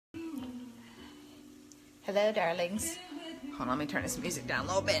Hello, darlings. Hold on, let me turn this music down a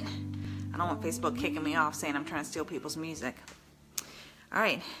little bit. I don't want Facebook kicking me off saying I'm trying to steal people's music. All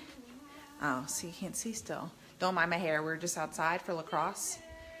right. Oh, see, you can't see still. Don't mind my hair. We're just outside for lacrosse,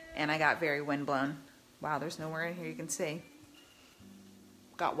 and I got very windblown. Wow, there's nowhere in here you can see.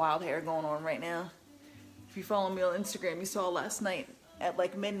 Got wild hair going on right now. If you follow me on Instagram, you saw last night at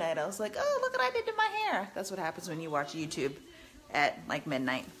like midnight, I was like, oh, look what I did to my hair. That's what happens when you watch YouTube at like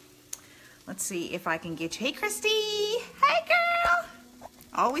midnight. Let's see if I can get you. Hey, Christy. Hey, girl.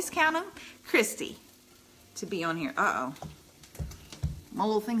 Always count them. Christy to be on here. Uh-oh. My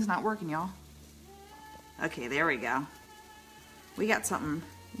little thing's not working, y'all. Okay, there we go. We got something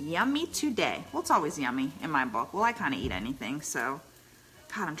yummy today. Well, it's always yummy in my book. Well, I kind of eat anything, so.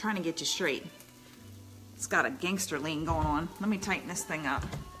 God, I'm trying to get you straight. It's got a gangster lean going on. Let me tighten this thing up.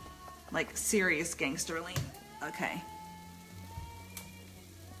 Like serious gangster lean. Okay.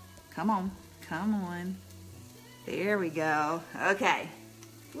 Come on. Come on. There we go. Okay.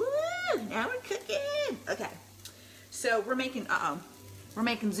 Woo! Now we're cooking. Okay. So we're making, we're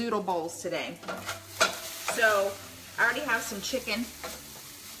making zoodle bowls today. So I already have some chicken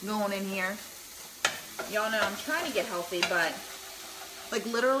going in here. Y'all know I'm trying to get healthy, but like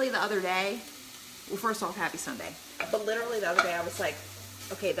literally the other day, well, first off, happy Sunday. But literally the other day I was like,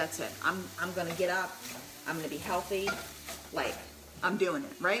 okay, that's it. I'm gonna get up. I'm gonna be healthy. Like, I'm doing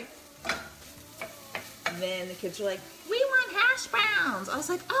it, right? And then the kids were like, we want hash browns. I was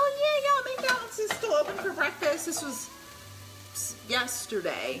like, oh yeah, y'all, McDonald's is still open for breakfast. This was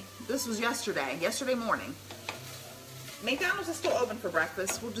yesterday. Yesterday morning. McDonald's is still open for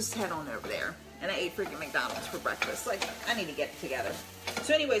breakfast. We'll just head on over there. And I ate freaking McDonald's for breakfast. Like, I need to get it together.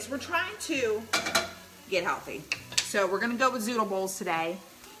 So anyways, we're trying to get healthy. So we're gonna go with zoodle bowls today.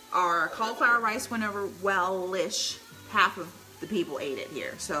 Our cauliflower rice went over well-ish. Half of the people ate it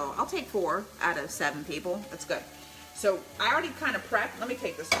here. So I'll take 4 out of 7 people. That's good. So I already kind of prepped. Let me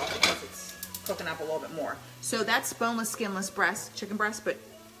take this off because it's cooking up a little bit more. So that's boneless, skinless breast, chicken breast, but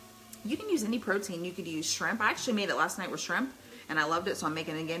you can use any protein. You could use shrimp. I actually made it last night with shrimp and I loved it, so I'm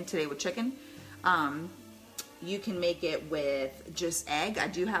making it again today with chicken. You can make it with just egg. I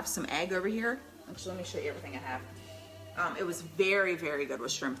do have some egg over here. Actually, let me show you everything I have. It was very, very good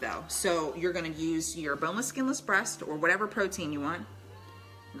with shrimp though. So you're gonna use your boneless, skinless breast or whatever protein you want.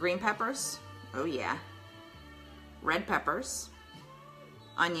 Green peppers, oh yeah. Red peppers,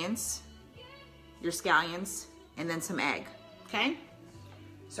 onions, your scallions, and then some egg, okay?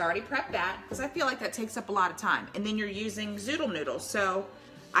 So I already prepped that because I feel like that takes up a lot of time. And then you're using zoodle noodles. So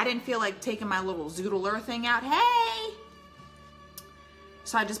I didn't feel like taking my little zoodler thing out. Hey!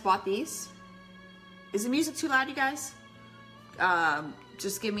 So I just bought these. Is the music too loud, you guys?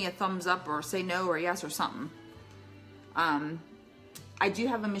 Just give me a thumbs up or say no or yes or something. I do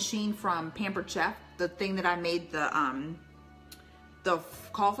have a machine from Pampered Chef, the thing that I made the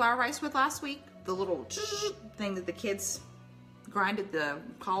cauliflower rice with last week, the little thing that the kids grinded the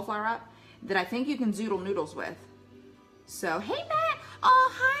cauliflower up, that I think you can zoodle noodles with. So, hey Matt!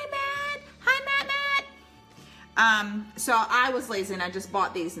 Oh, hi Matt! Hi Matt! So I was lazy and I just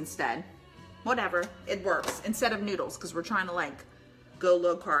bought these instead. Whatever, it works. Instead of noodles, because we're trying to like go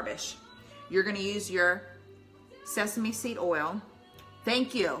low carbish. You're gonna use your sesame seed oil.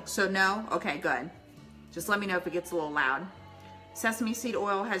 Thank you. So no? Okay, good. Just let me know if it gets a little loud. Sesame seed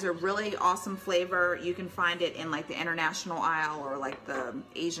oil has a really awesome flavor. You can find it in like the international aisle or like the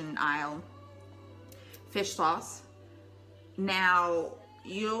Asian aisle. Fish sauce. Now,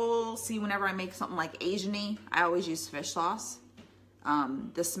 you'll see whenever I make something like Asian-y, I always use fish sauce.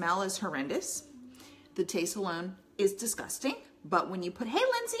 The smell is horrendous. The taste alone is disgusting. But when you put, hey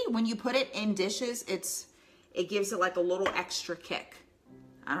Lindsay, when you put it in dishes, it gives it like a little extra kick.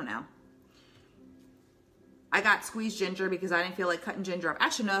 I don't know. I got squeezed ginger because I didn't feel like cutting ginger up.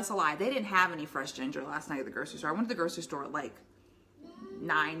 Actually, no, that's a lie. They didn't have any fresh ginger last night at the grocery store. I went to the grocery store at like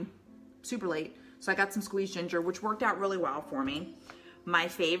 9, super late. So I got some squeezed ginger, which worked out really well for me. My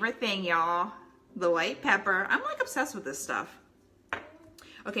favorite thing, y'all, the white pepper. I'm like obsessed with this stuff.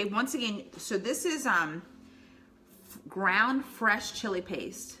 Okay, once again, so this is ground fresh chili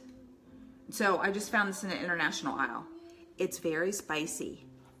paste. So I just found this in the international aisle. It's very spicy.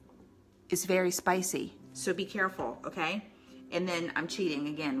 It's very spicy. So be careful, okay? And then I'm cheating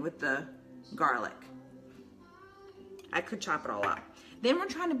again with the garlic. I could chop it all up. Then we're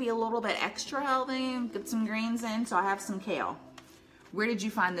trying to be a little bit extra healthy and get some greens in, so I have some kale. Where did you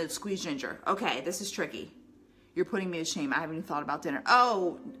find the squeezed ginger? Okay, this is tricky. You're putting me to shame. I haven't even thought about dinner.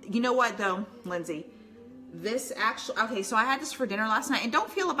 Oh, you know what though, Lindsay? This actually, okay, so I had this for dinner last night and don't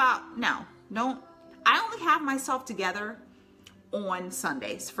feel about, no, don't, I only have myself together on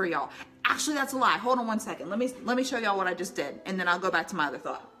Sundays for y'all. Actually, that's a lie. Hold on one second. Let me show y'all what I just did, and then I'll go back to my other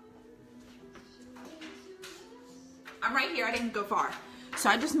thought. I'm right here. I didn't go far. So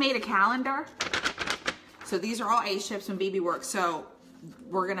I just made a calendar. So these are all A ships when BB works. So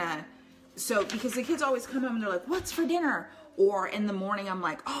we're gonna, because the kids always come home and they're like, what's for dinner? Or in the morning, I'm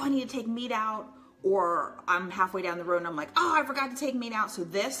like, oh, I need to take meat out. Or I'm halfway down the road and I'm like, oh, I forgot to take meat out. So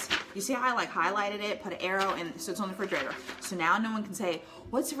this, you see how I like highlighted it, put an arrow, and so it's on the refrigerator. So now no one can say,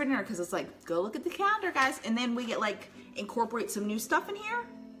 what's for dinner? Because it's like, go look at the calendar, guys. And then we get like, incorporate some new stuff in here.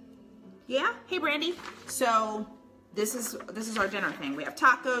 Yeah, hey Brandy. So this is our dinner thing. We have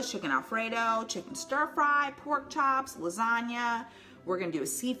tacos, chicken Alfredo, chicken stir fry, pork chops, lasagna. We're gonna do a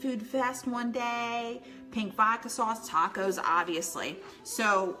seafood fest one day, pink vodka sauce, tacos, obviously.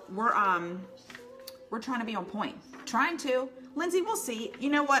 So we're trying to be on point. Trying to. Lindsay, we'll see. You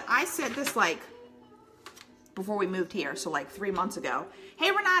know what? I said this like before we moved here, so like 3 months ago.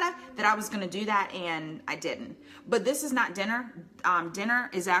 Hey Renata, that I was gonna do that and I didn't. But this is not dinner. Dinner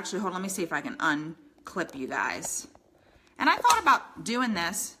is actually, hold on, let me see if I can unclip you guys. And I thought about doing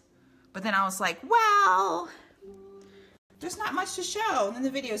this, but then I was like, well, there's not much to show, and then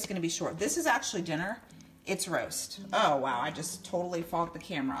the video is gonna be short. This is actually dinner. It's roast. Oh wow, I just totally fogged the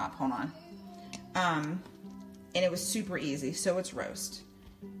camera up. Hold on. And it was super easy, so it's roast.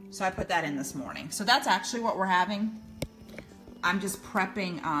 So I put that in this morning. So that's actually what we're having. I'm just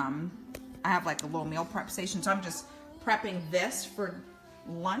prepping, I have like a little meal prep station, so I'm just prepping this for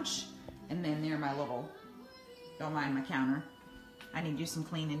lunch, and then near my little, don't mind my counter. I need to do some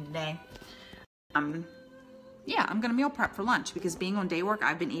cleaning today. Yeah, I'm gonna meal prep for lunch because being on day work,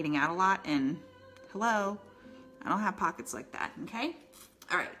 I've been eating out a lot, and hello, I don't have pockets like that, okay?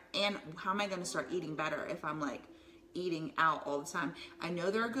 All right, and how am I gonna start eating better if I'm like eating out all the time? I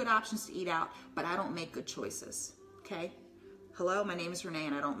know there are good options to eat out, but I don't make good choices, okay? Hello, my name is Renee,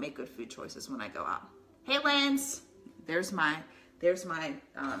 and I don't make good food choices when I go out. Hey, Lens, there's my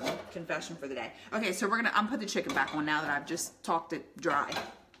confession for the day. Okay, so I'm put the chicken back on now that I've just talked it dry.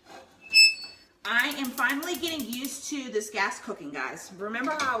 I am finally getting used to this gas cooking, guys.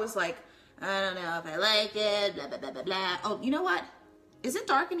 Remember how I was like, I don't know if I like it, blah, blah, blah, blah, blah. Oh, you know what? Is it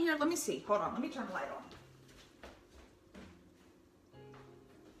dark in here? Let me see. Hold on. Let me turn the light on.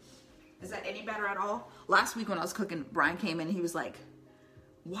 Is that any better at all? Last week when I was cooking, Brian came in and he was like,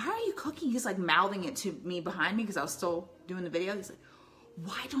 why are you cooking? He's like mouthing it to me behind me because I was still doing the video. He's like,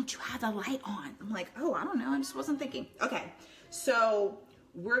 why don't you have the light on? I'm like, oh, I don't know. I just wasn't thinking. Okay, so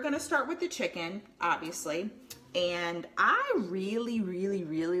we're going to start with the chicken, obviously. And I really, really,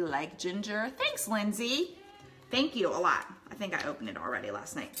 really like ginger. Thanks, Lindsay. Thank you a lot. I think I opened it already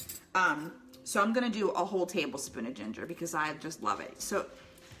last night. So I'm going to do a whole tablespoon of ginger because I just love it. So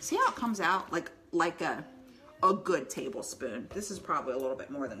see how it comes out like a good tablespoon. This is probably a little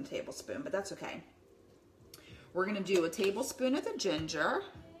bit more than a tablespoon, but that's okay. We're going to do a tablespoon of the ginger.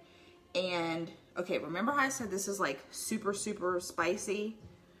 And okay, remember how I said this is like super, super spicy?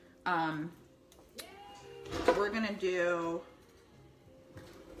 We're going to do,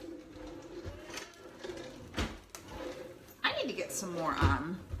 I need to get some more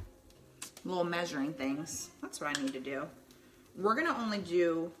little measuring things. That's what I need to do. We're going to only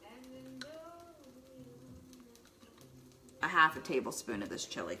do a half a tablespoon of this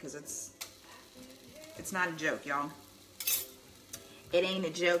chili because it's not a joke, y'all. It ain't a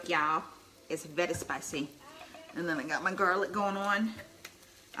joke, y'all. It's very spicy. And then I got my garlic going on.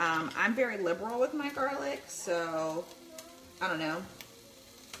 I'm very liberal with my garlic, so I don't know.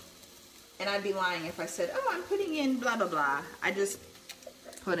 And I'd be lying if I said, oh, I'm putting in blah, blah, blah. I just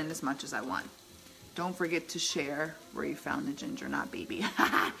put in as much as I want. Don't forget to share where you found the ginger, not BB.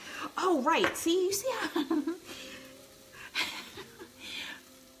 Oh, right. See, you see how...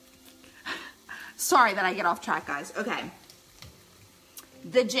 Sorry that I get off track, guys. Okay.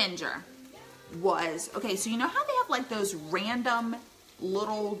 The ginger was... Okay, so you know how they have like those random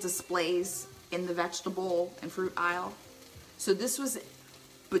little displays in the vegetable and fruit aisle? So this was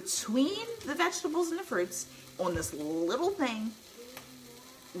between the vegetables and the fruits on this little thing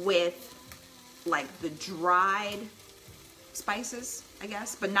with like the dried spices, I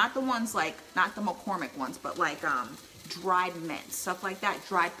guess, but not the ones like, not the McCormick ones, but like dried mint, stuff like that,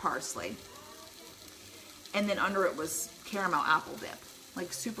 dried parsley. And then under it was caramel apple dip,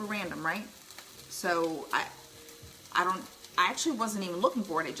 like super random, right? So I actually wasn't even looking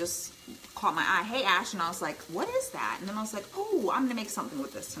for it. It just caught my eye. Hey, Ash. And I was like, what is that? And then I was like, oh, I'm going to make something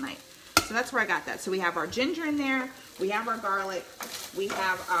with this tonight. So that's where I got that. So we have our ginger in there. We have our garlic. We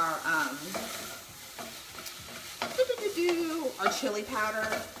have our chili powder.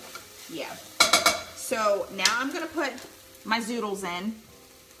 Yeah. So now I'm going to put my zoodles in.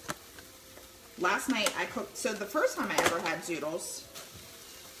 last night I cooked, so the first time I ever had Zoodles,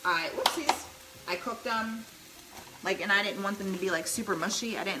 whoopsies, I cooked them, like, and I didn't want them to be like super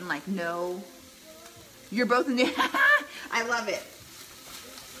mushy. I didn't like know. You're both in the, I love it.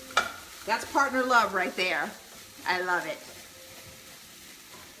 That's partner love right there. I love it.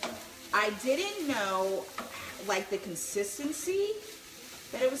 I didn't know like the consistency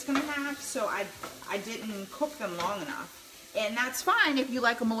that it was gonna have, so I didn't cook them long enough. And that's fine if you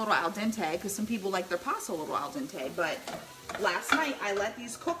like them a little al dente, because some people like their pasta a little al dente. But last night I let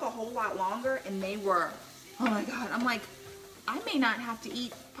these cook a whole lot longer, and they were, oh my God, I'm like, I may not have to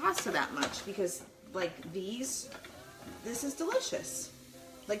eat pasta that much, because like this is delicious,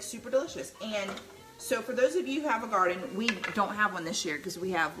 like super delicious. And so for those of you who have a garden, we don't have one this year because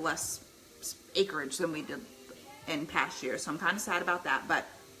we have less acreage than we did in past years, so I'm kind of sad about that. But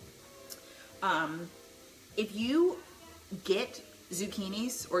if you get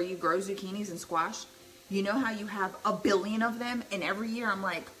zucchinis or you grow zucchinis and squash, you know how you have a billion of them, and every year I'm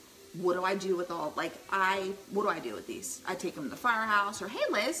like, what do I do with all, like, what do I do with these? I take them to the firehouse, or hey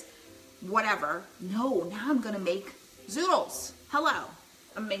Liz, whatever. No, now I'm gonna make Zoodles. Hello,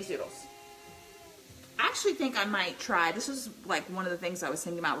 I'm gonna make Zoodles. I actually think I might try, this is like one of the things I was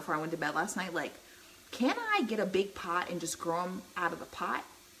thinking about before I went to bed last night, like, can I get a big pot and just grow them out of the pot?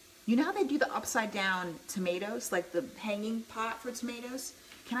 You know how they do the upside down tomatoes, like the hanging pot for tomatoes?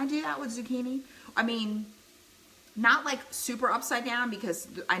 Can I do that with zucchini? I mean, not like super upside down, because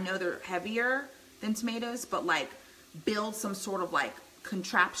I know they're heavier than tomatoes, but like build some sort of like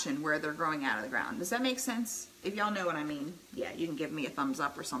contraption where they're growing out of the ground. Does that make sense? If y'all know what I mean, yeah, you can give me a thumbs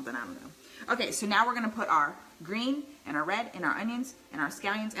up or something, I don't know. Okay, so now we're gonna put our green and our red and our onions and our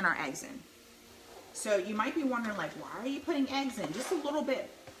scallions and our eggs in. So you might be wondering, like, why are you putting eggs in? Just a little bit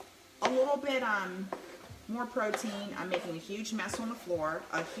more protein. I'm making a huge mess on the floor,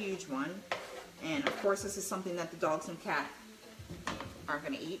 a huge one. And of course this is something that the dogs and cat aren't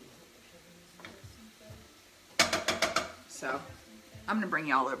gonna eat. So I'm gonna bring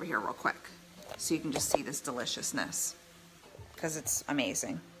y'all over here real quick so you can just see this deliciousness, because it's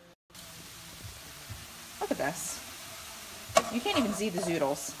amazing. Look at this. You can't even see the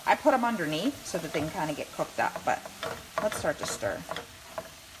Zoodles. I put them underneath so that they can kind of get cooked up, but let's start to stir.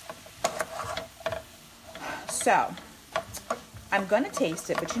 So, I'm going to taste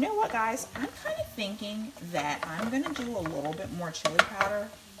it, but you know what, guys? I'm kind of thinking that I'm going to do a little bit more chili powder,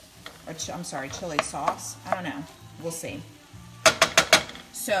 or I'm sorry, chili sauce. I don't know. We'll see.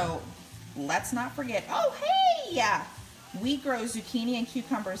 So, let's not forget, oh, hey, yeah. We grow zucchini and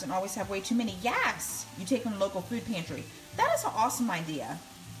cucumbers and always have way too many. Yes, you take them to the local food pantry. That is an awesome idea.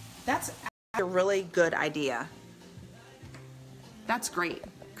 That's a really good idea. That's great.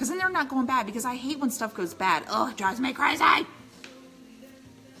 Because then they're not going bad, because I hate when stuff goes bad. Oh, it drives me crazy.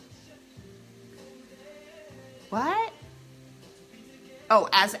 What? Oh,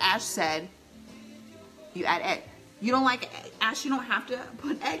 as Ash said, you add egg. You don't like, Ash, you don't have to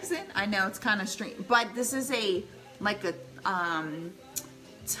put eggs in? I know, it's kind of strange. But this is like a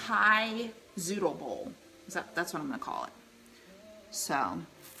Thai Zoodle bowl. That's what I'm going to call it. So,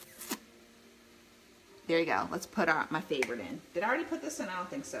 there you go. Let's put my favorite in. Did I already put this in? I don't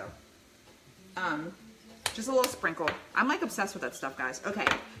think so. Just a little sprinkle. I'm like obsessed with that stuff, guys. Okay,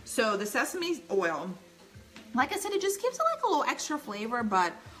 so the sesame oil, like I said, it just gives it like a little extra flavor,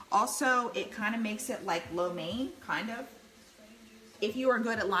 but also it kind of makes it like lo mein, kind of. If you are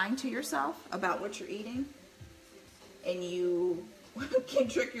good at lying to yourself about what you're eating, and you can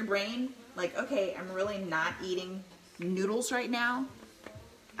trick your brain, like, okay, I'm really not eating noodles right now.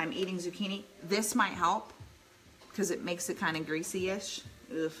 I'm eating zucchini. This might help because it makes it kind of greasy-ish.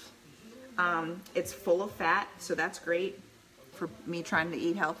 It's full of fat, so that's great for me trying to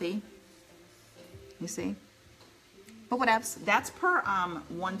eat healthy. You see? But whatever. That's per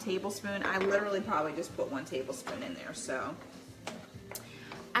 1 tablespoon. I literally probably just put 1 tablespoon in there, so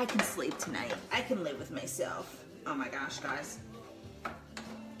I can sleep tonight. I can live with myself. Oh my gosh, guys.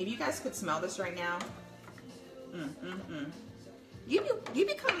 If you guys could smell this right now, you'd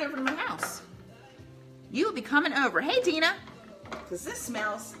be coming over to my house. You would be coming over. Hey, Tina. Because this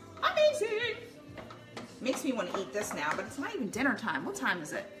smells amazing. Makes me want to eat this now, but it's not even dinner time. What time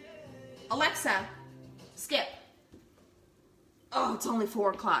is it? Alexa, skip. Oh, it's only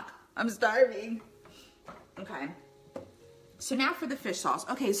 4 o'clock. I'm starving. Okay. So now for the fish sauce.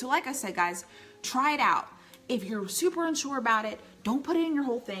 Okay, so like I said, guys, try it out. If you're super unsure about it, don't put it in your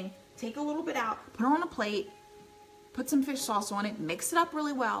whole thing. Take a little bit out, put it on a plate, put some fish sauce on it, mix it up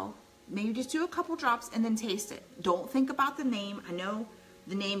really well. Maybe just do a couple drops and then taste it. Don't think about the name. I know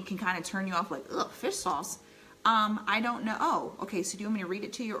the name can kind of turn you off, like, ugh, fish sauce. I don't know. Oh, okay. So do you want me to read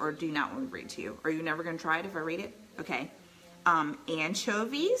it to you, or do you not want me to read it to you? Are you never going to try it if I read it? Okay.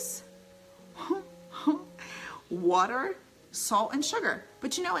 Anchovies, water, salt, and sugar.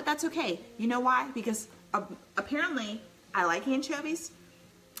 But you know what? That's okay. You know why? Because apparently I like anchovies.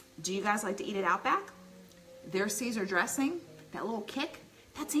 Do you guys like to eat it Outback? Their Caesar dressing, that little kick,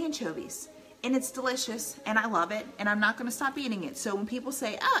 that's anchovies. And it's delicious, and I love it, and I'm not going to stop eating it. So when people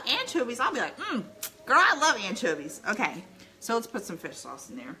say, oh, anchovies, I'll be like, girl, I love anchovies. Okay, so let's put some fish sauce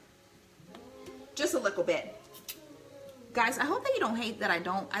in there. Just a little bit. Guys, I hope that you don't hate that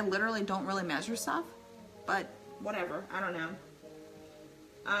I literally don't really measure stuff, but whatever, I don't know.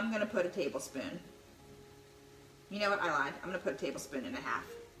 I'm going to put a tablespoon. You know what, I lied. I'm going to put a tablespoon and a half.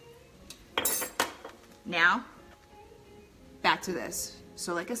 Now, back to this.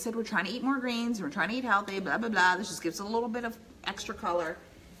 So like I said, we're trying to eat more greens, we're trying to eat healthy, blah, blah, blah. This just gives it a little bit of extra color.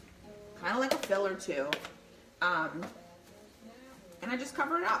 Kind of like a filler too. And I just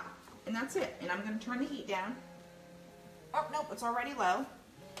cover it up, and that's it. And I'm going to turn the heat down. Oh, nope, it's already low.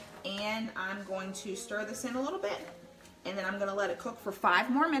 And I'm going to stir this in a little bit. And then I'm going to let it cook for 5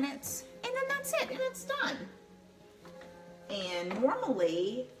 more minutes. And then that's it, and it's done. And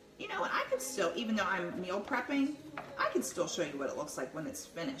normally, you know what, I could still, even though I'm meal prepping, I can still show you what it looks like when it's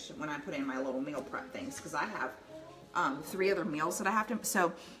finished, when I put in my little meal prep things, because I have 3 other meals that I have to,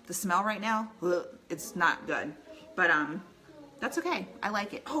 so the smell right now, it's not good, but that's okay, I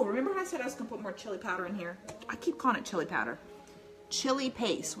like it. Oh, remember I said I was going to put more chili powder in here? I keep calling it chili powder. Chili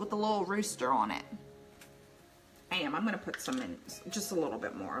paste with a little rooster on it. I'm going to put some in, just a little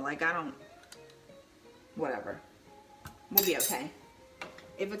bit more, like whatever, we'll be okay.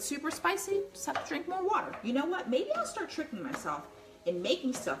 If it's super spicy, just have to drink more water. You know what? Maybe I'll start tricking myself and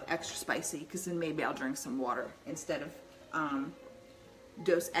making stuff extra spicy, because then maybe I'll drink some water instead of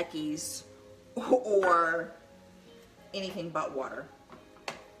Dos Equis or anything but water.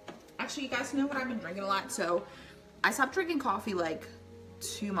 Actually, you guys know what I've been drinking a lot. So I stopped drinking coffee like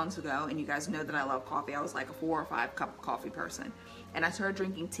 2 months ago, and you guys know that I love coffee. I was like a 4 or 5 cup coffee person, and I started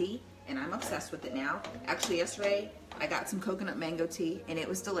drinking tea, and I'm obsessed with it now. Actually, yesterday I got some coconut mango tea, and it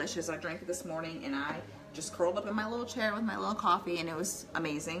was delicious. I drank it this morning, and I just curled up in my little chair with my little coffee, and it was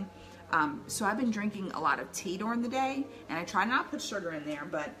amazing. So I've been drinking a lot of tea during the day, and I try not to put sugar in there,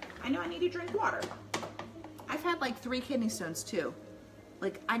 but I know I need to drink water. I've had like 3 kidney stones too.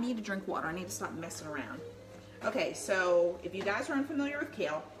 Like, I need to drink water. I need to stop messing around. Okay, so if you guys are unfamiliar with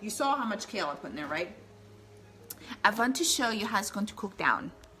kale, you saw how much kale I put in there, right? I want to show you how it's going to cook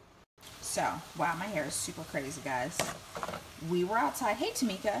down. So, wow, my hair is super crazy, guys. We were outside, hey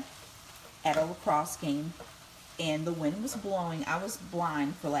Tamika, at a lacrosse game, and the wind was blowing. I was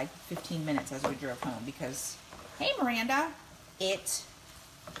blind for like 15 minutes as we drove home because, hey Miranda, it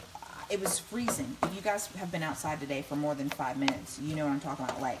was freezing. If you guys have been outside today for more than 5 minutes, you know what I'm talking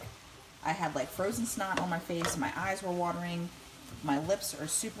about. Like, I had like frozen snot on my face, my eyes were watering, my lips are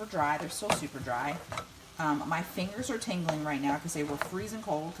super dry, they're still super dry. My fingers are tingling right now because they were freezing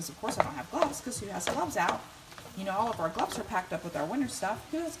cold, because of course I don't have gloves, because who has gloves out? You know, all of our gloves are packed up with our winter stuff.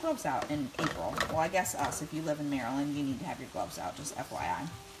 Who has gloves out in April? Well, I guess us. If you live in Maryland, you need to have your gloves out, just FYI.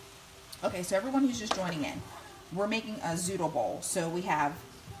 Okay, so everyone who's just joining in, we're making a zoodle bowl. So we have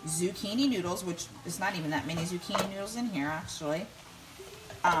zucchini noodles, which is not even that many zucchini noodles in here, actually.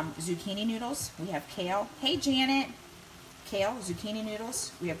 Zucchini noodles. We have kale. Hey, Janet. Kale, zucchini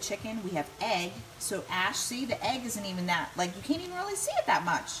noodles, we have chicken, we have egg. So Ash, see, the egg isn't even that, like, you can't even really see it that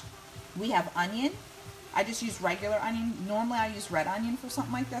much. We have onion. I just use regular onion. Normally I use red onion for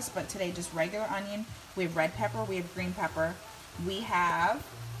something like this, but today just regular onion. We have red pepper, we have green pepper. We have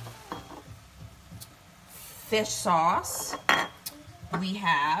fish sauce. We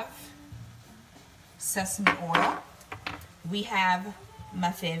have sesame oil. We have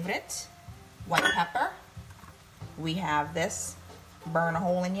my favorite, white pepper. We have this, burn a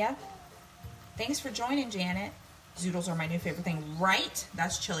hole in ya. Thanks for joining, Janet. Zoodles are my new favorite thing, right?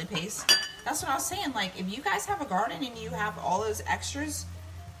 That's chili paste. That's what I was saying. Like, if you guys have a garden and you have all those extras,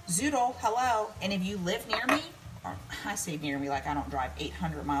 Zoodle, hello. And if you live near me, or I say near me like I don't drive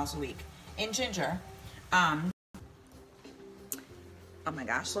 800 miles a week, in Ginger, oh my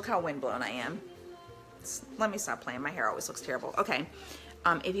gosh, look how windblown I am. Let me stop playing. My hair always looks terrible. Okay,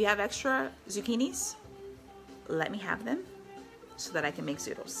 if you have extra zucchinis, let me have them so that I can make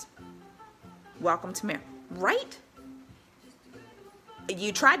zoodles. Welcome to Maryland, right?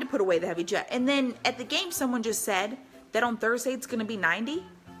 You tried to put away the heavy jet, and then at the game someone just said that on Thursday it's going to be 90.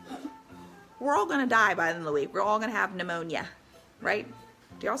 We're all going to die by the end of the week. We're all going to have pneumonia, right?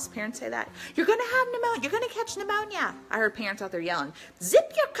 Do y'all's parents say that? You're going to have pneumonia. You're going to catch pneumonia. I heard parents out there yelling,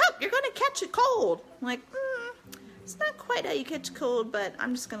 zip your cup. You're going to catch a cold. I'm like, It's not quite how you catch cold, but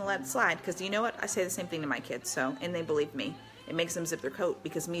I'm just gonna let it slide, because you know what? I say the same thing to my kids, so, and they believe me. It makes them zip their coat,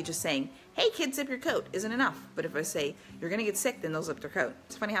 because me just saying, hey kids, zip your coat isn't enough. But if I say, you're gonna get sick, then they'll zip their coat.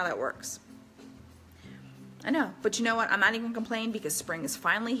 It's funny how that works. I know, but you know what? I'm not even complaining, because spring is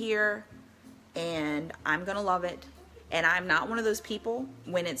finally here, and I'm gonna love it. And I'm not one of those people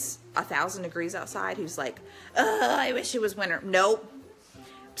when it's 1,000 degrees outside who's like, I wish it was winter. Nope.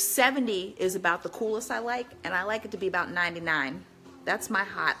 70 is about the coolest I like, and I like it to be about 99. That's my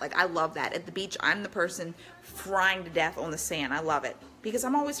hot. Like, I love that. At the beach, I'm the person frying to death on the sand. I love it because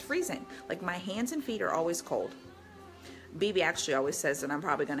I'm always freezing. Like, my hands and feet are always cold. BB actually always says that I'm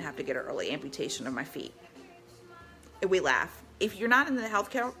probably going to have to get an early amputation of my feet. We laugh. If you're not in the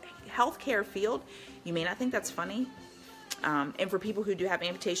healthcare field, you may not think that's funny. And for people who do have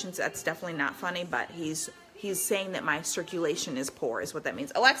amputations, that's definitely not funny, but he's saying that my circulation is poor, is what that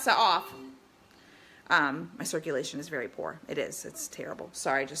means. Alexa, off. My circulation is very poor. It is. It's terrible.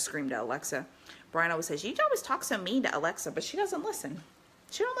 Sorry, I just screamed at Alexa. Brian always says, you always talk so mean to Alexa, but she doesn't listen.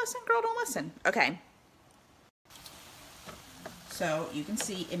 She don't listen, girl, don't listen. Okay. So you can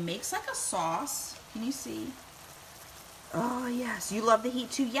see it makes like a sauce. Can you see? Oh, yes. You love the heat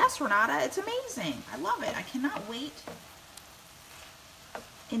too. Yes, Renata. It's amazing. I love it. I cannot wait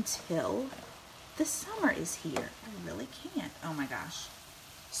until the summer is here. I really can't. Oh my gosh.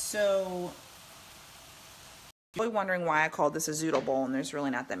 So you're probably wondering why I called this a Zoodle bowl, and there's really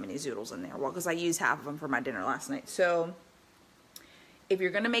not that many Zoodles in there. Well, because I used half of them for my dinner last night. So if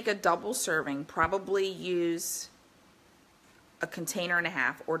you're going to make a double serving, probably use a container and a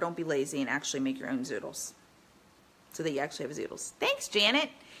half, or don't be lazy and actually make your own Zoodles so that you actually have Zoodles. Thanks, Janet.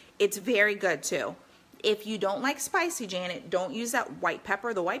 It's very good too. If you don't like spicy, Janet, don't use that white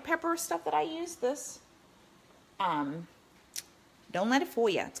pepper. The white pepper stuff that I use, this, don't let it fool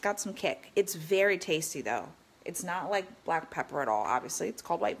you. It's got some kick. It's very tasty though. It's not like black pepper at all, obviously. It's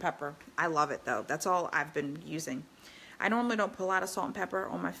called white pepper. I love it though. That's all I've been using. I normally don't put a lot of salt and pepper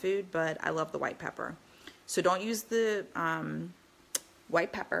on my food, but I love the white pepper. So don't use the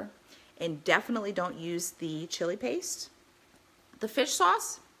white pepper, and definitely don't use the chili paste. The fish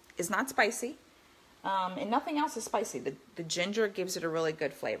sauce is not spicy. And nothing else is spicy. The ginger gives it a really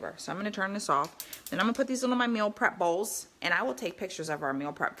good flavor. So I'm going to turn this off. Then I'm going to put these into my meal prep bowls. And I will take pictures of our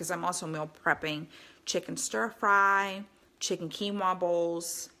meal prep, because I'm also meal prepping chicken stir fry, chicken quinoa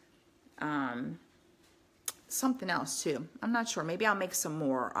bowls, something else too. I'm not sure. Maybe I'll make some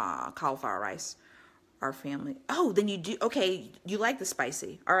more cauliflower rice. Our family. Oh, then you do. Okay, you like the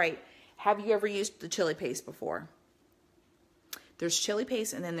spicy. All right. Have you ever used the chili paste before? There's chili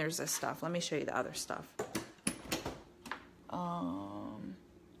paste, and then there's this stuff. Let me show you the other stuff.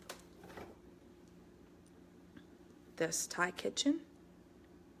 This Thai Kitchen.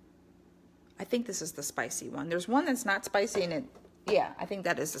 I think this is the spicy one. There's one that's not spicy, and yeah, I think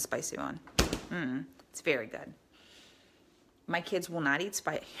that is the spicy one. It's very good. My kids will not eat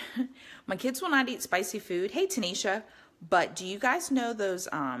My kids will not eat spicy food. Hey, Tanisha, but do you guys know those,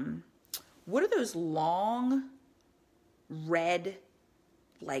 what are those long red,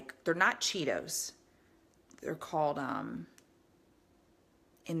 like, they're not Cheetos. They're called, and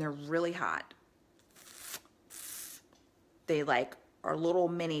they're really hot. They like are little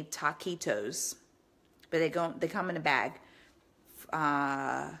mini taquitos, but they come in a bag.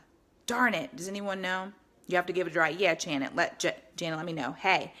 Darn it. Does anyone know? You have to give it a try. Yeah, Janet, Janet, let me know.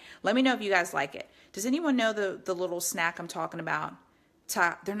 Hey, let me know if you guys like it. Does anyone know the little snack I'm talking about?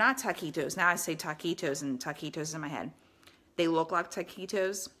 They're not taquitos. Now I say taquitos, and taquitos in my head. They look like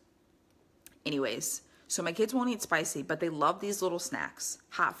taquitos. Anyways, so my kids won't eat spicy, but they love these little snacks.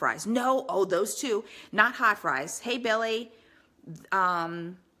 Hot fries. No, oh, those two. Not hot fries. Hey, Billy.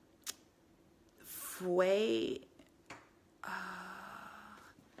 Hold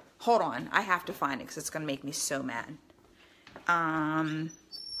on. I have to find it because it's going to make me so mad.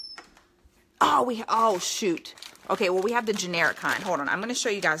 Oh, shoot. Okay, well, we have the generic kind. Hold on. I'm going to show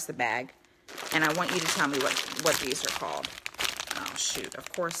you guys the bag, and I want you to tell me what these are called. Oh, shoot.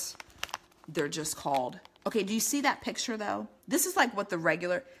 Of course, they're just called. Okay, do you see that picture, though? This is like what the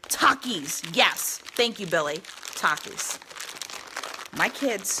regular... Takis. Yes. Thank you, Billy. Takis. My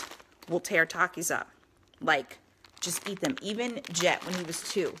kids will tear Takis up. Like, just eat them. Even Jet, when he was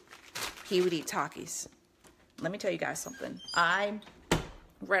 2, he would eat Takis. Let me tell you guys something. I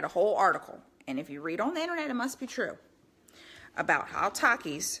read a whole article, and if you read on the internet, it must be true, about how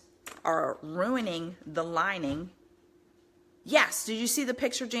Takis are ruining the lining. Yes, did you see the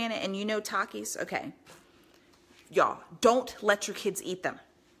picture, Janet? And you know Takis? Okay. Y'all, don't let your kids eat them.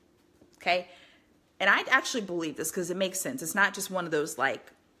 Okay? And I actually believe this because it makes sense. It's not just one of those,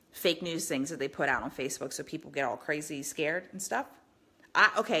 like, fake news things that they put out on Facebook so people get all crazy scared and stuff.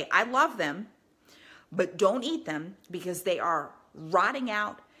 I love them, but don't eat them because they are rotting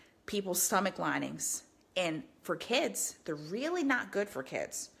out people's stomach linings. And for kids, they're really not good for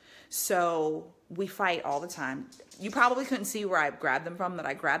kids. So we fight all the time. You probably couldn't see where I grabbed them from, that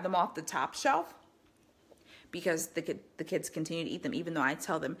I grabbed them off the top shelf because the kids continue to eat them, even though I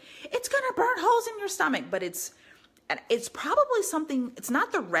tell them, it's going to burn holes in your stomach. But it's probably something, it's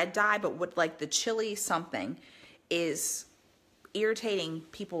not the red dye, but what like the chili something is irritating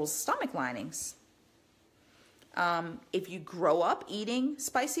people's stomach linings. If you grow up eating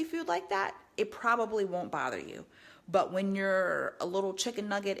spicy food like that, it probably won't bother you. But when you're a little chicken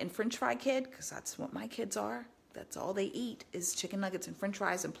nugget and french fry kid, because that's what my kids are, that's all they eat is chicken nuggets and french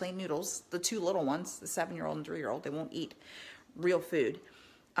fries and plain noodles. The two little ones, the 7-year-old and 3-year-old, they won't eat real food.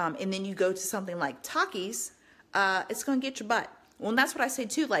 And then you go to something like Takis, it's going to get your butt. Well, and that's what I say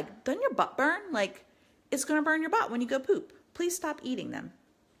too. Like, doesn't your butt burn? Like, it's going to burn your butt when you go poop. Please stop eating them.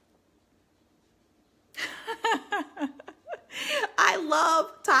 I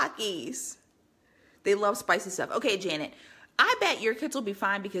love Takis. They love spicy stuff. Okay, Janet, I bet your kids will be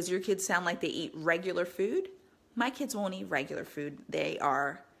fine because your kids sound like they eat regular food. My kids won't eat regular food. They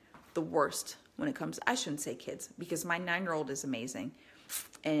are the worst when it comes, I shouldn't say kids, because my 9-year-old is amazing.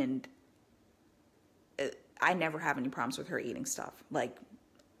 And I never have any problems with her eating stuff. Like,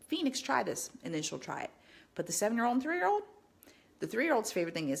 Phoenix, try this, and then she'll try it. But the 7-year-old and 3-year-old, the 3-year-old's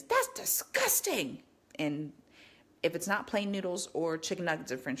favorite thing is, that's disgusting. And if it's not plain noodles or chicken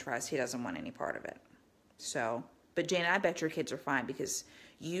nuggets and french fries, he doesn't want any part of it. So, but Janet, I bet your kids are fine because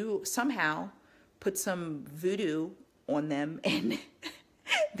you somehow put some voodoo on them and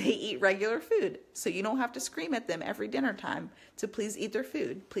they eat regular food. So you don't have to scream at them every dinner time to please eat their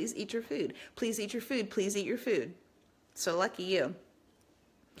food. Please eat your food. Please eat your food. Please eat your food. So lucky you.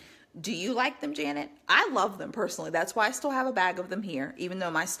 Do you like them, Janet? I love them personally. That's why I still have a bag of them here, even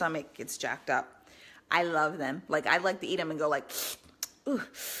though my stomach gets jacked up. I love them. Like, I like to eat them and go like, ooh,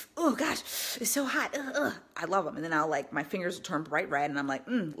 oh gosh, it's so hot. I love them. And then I'll like, my fingers will turn bright red and I'm like,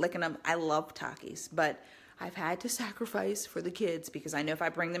 licking them. I love Takis, but I've had to sacrifice for the kids because I know if I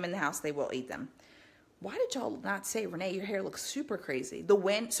bring them in the house, they will eat them. Why did y'all not say, Renee, your hair looks super crazy? The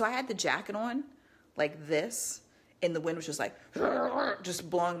wind, so I had the jacket on like this and the wind was just like, just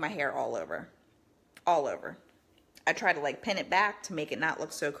blowing my hair all over, all over. I tried to like pin it back to make it not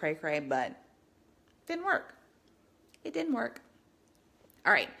look so cray cray, but didn't work. It didn't work.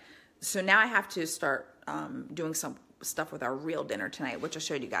 All right, so now I have to start doing some stuff with our real dinner tonight, which I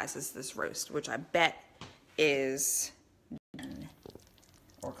showed you guys is this roast, which I bet is done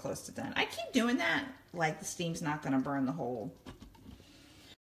or close to done. I keep doing that, like the steam's not going to burn the whole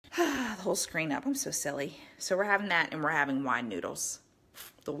screen up. I'm so silly. So we're having that, and we're having wide noodles,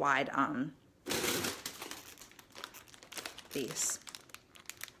 the wide these.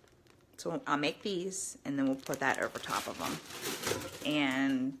 So I'll make these, and then we'll put that over top of them.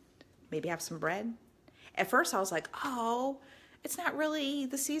 And maybe have some bread. At first, I was like, oh, it's not really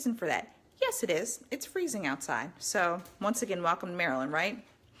the season for that. Yes, it is. It's freezing outside. So, once again, welcome to Maryland, right?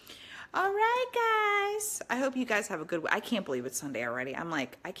 All right, guys. I hope you guys have a good week. I can't believe it's Sunday already. I'm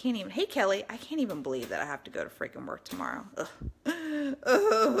like, I can't even. Hey, Kelly, I can't even believe that I have to go to freaking work tomorrow. Ugh.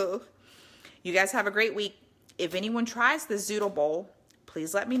 Oh. You guys have a great week. If anyone tries the Zoodle bowl,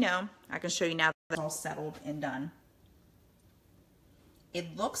 please let me know. I can show you now that it's all settled and done.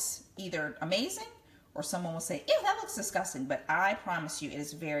 It looks either amazing or someone will say, ew, that looks disgusting. But I promise you, it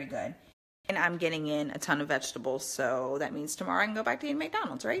is very good. And I'm getting in a ton of vegetables, so that means tomorrow I can go back to eating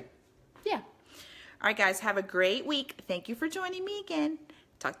McDonald's, right? Yeah. All right, guys, have a great week. Thank you for joining me again.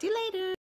 Talk to you later.